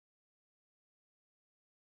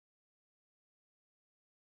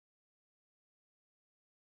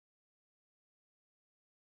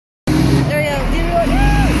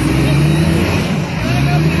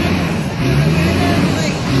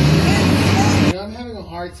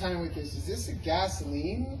hard time with this. Is this a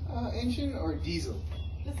gasoline engine or diesel?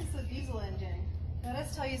 This is a diesel engine. Let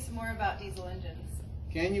us tell you some more about diesel engines.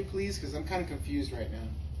 Can you please? Because I'm kind of confused right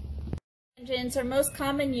now. Engines are most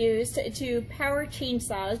commonly used to power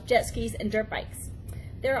chainsaws, jet skis, and dirt bikes.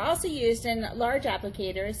 They are also used in large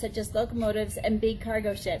applicators such as locomotives and big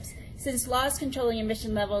cargo ships, since laws controlling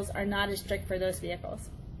emission levels are not as strict for those vehicles.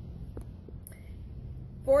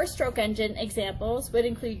 Four-stroke engine examples would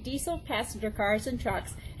include diesel passenger cars and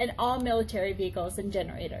trucks and all military vehicles and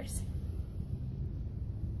generators.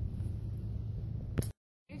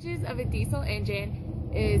 Advantages of a diesel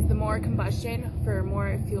engine is the more combustion for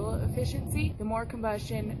more fuel efficiency. The more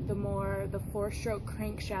combustion, the more the four-stroke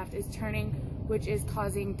crankshaft is turning, which is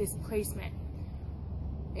causing displacement.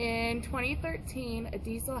 In 2013, a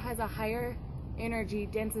diesel has a higher energy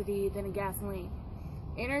density than a gasoline.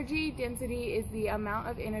 Energy density is the amount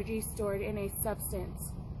of energy stored in a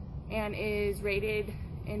substance and is rated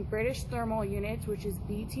in British thermal units, which is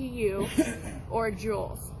BTU, or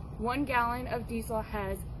joules. 1 gallon of diesel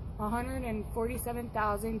has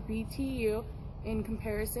 147,000 BTU. In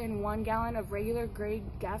comparison, 1 gallon of regular grade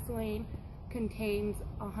gasoline contains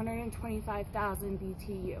 125,000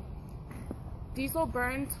 BTU. Diesel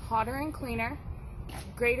burns hotter and cleaner,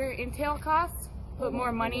 greater entail costs, put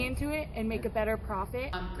more money into it, and make a better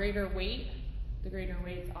profit. Greater weight. The greater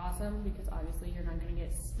weight's awesome because obviously you're not going to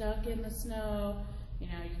get stuck in the snow. You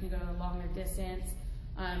know, you can go a longer distance.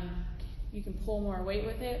 You can pull more weight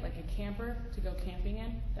with it, like a camper to go camping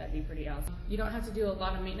in. That'd be pretty awesome. You don't have to do a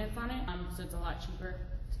lot of maintenance on it, so it's a lot cheaper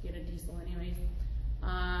to get a diesel anyways.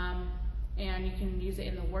 And you can use it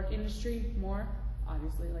in the work industry more,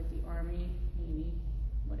 obviously, like the Army, Navy,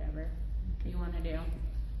 whatever you want to do.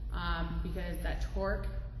 Because that torque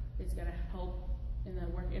is going to help in the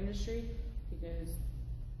work industry, because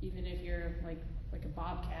even if you're like a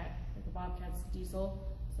bobcat's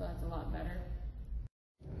diesel, so that's a lot better.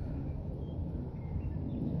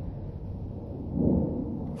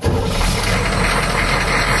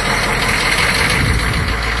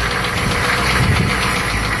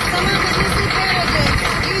 Some of the disadvantages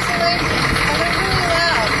of diesel engines are they're really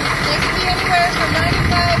loud. They can be anywhere from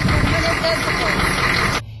 95 to 100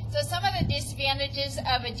 decibels. So some of the disadvantages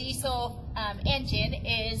of a diesel engine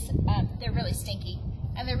is they're really stinky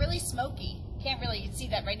and they're really smoky. Can't really see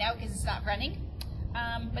that right now because it's not running,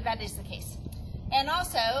 but that is the case. And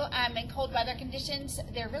also, in cold weather conditions,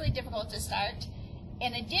 they're really difficult to start.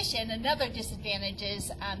 In addition, another disadvantage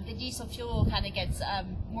is the diesel fuel kind of gets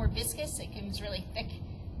more viscous. It becomes really thick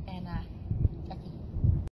and yucky.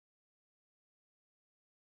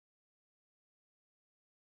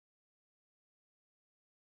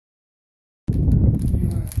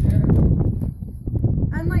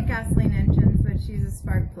 Unlike gasoline engines, which uses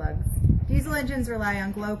spark plugs, diesel engines rely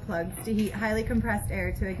on glow plugs to heat highly compressed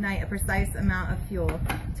air to ignite a precise amount of fuel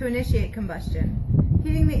to initiate combustion.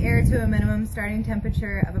 Heating the air to a minimum starting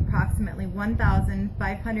temperature of approximately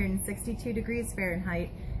 1,562 degrees Fahrenheit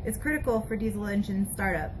is critical for diesel engine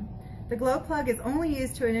startup. The glow plug is only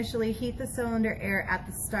used to initially heat the cylinder air at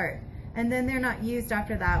the start, and then they're not used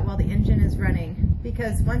after that while the engine is running,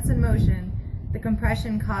 because once in motion, the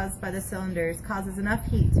compression caused by the cylinders causes enough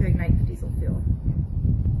heat to ignite the diesel fuel.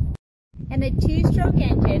 In a two-stroke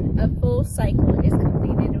engine, a full cycle is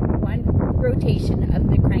completed in one rotation of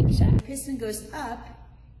the crankshaft. The piston goes up,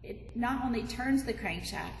 it not only turns the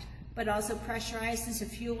crankshaft, but also pressurizes a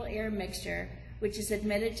fuel-air mixture, which is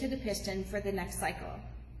admitted to the piston for the next cycle.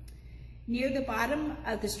 Near the bottom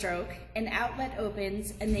of the stroke, an outlet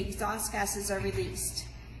opens and the exhaust gases are released.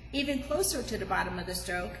 Even closer to the bottom of the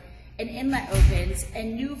stroke, an inlet opens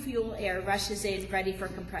and new fuel air rushes in ready for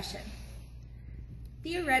compression.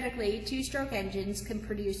 Theoretically, two-stroke engines can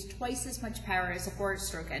produce twice as much power as a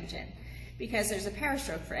four-stroke engine because there's a power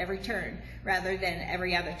stroke for every turn rather than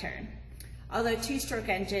every other turn, although two-stroke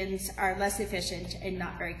engines are less efficient and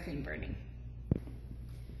not very clean burning.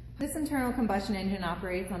 This internal combustion engine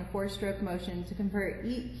operates on four-stroke motion to convert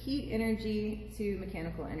heat energy to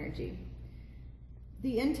mechanical energy.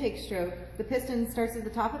 The intake stroke, the piston starts at the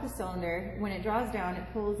top of the cylinder. When it draws down,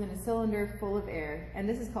 it pulls in a cylinder full of air, and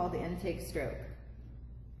this is called the intake stroke.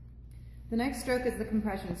 The next stroke is the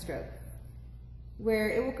compression stroke, where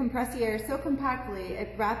it will compress the air so compactly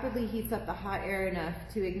it rapidly heats up the hot air enough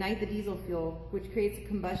to ignite the diesel fuel, which creates a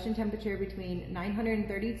combustion temperature between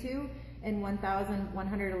 932 and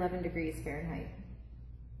 1,111 degrees Fahrenheit.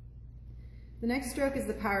 The next stroke is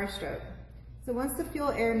the power stroke. So once the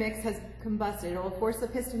fuel-air mix has combusted, it will force the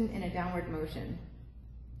piston in a downward motion.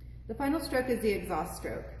 The final stroke is the exhaust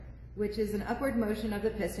stroke. which is an upward motion of the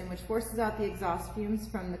piston which forces out the exhaust fumes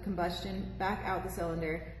from the combustion back out the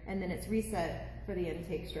cylinder, and then it's reset for the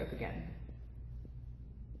intake stroke again.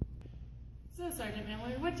 So, Sergeant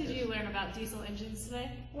Miller, what did you learn about diesel engines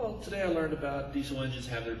today? Well, today I learned about diesel engines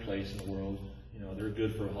have their place in the world. You know, they're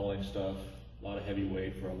good for hauling stuff, a lot of heavy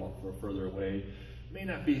weight for further away. May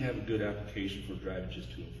not have a good application for driving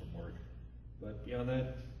just to and from work. But beyond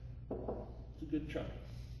that, it's a good truck.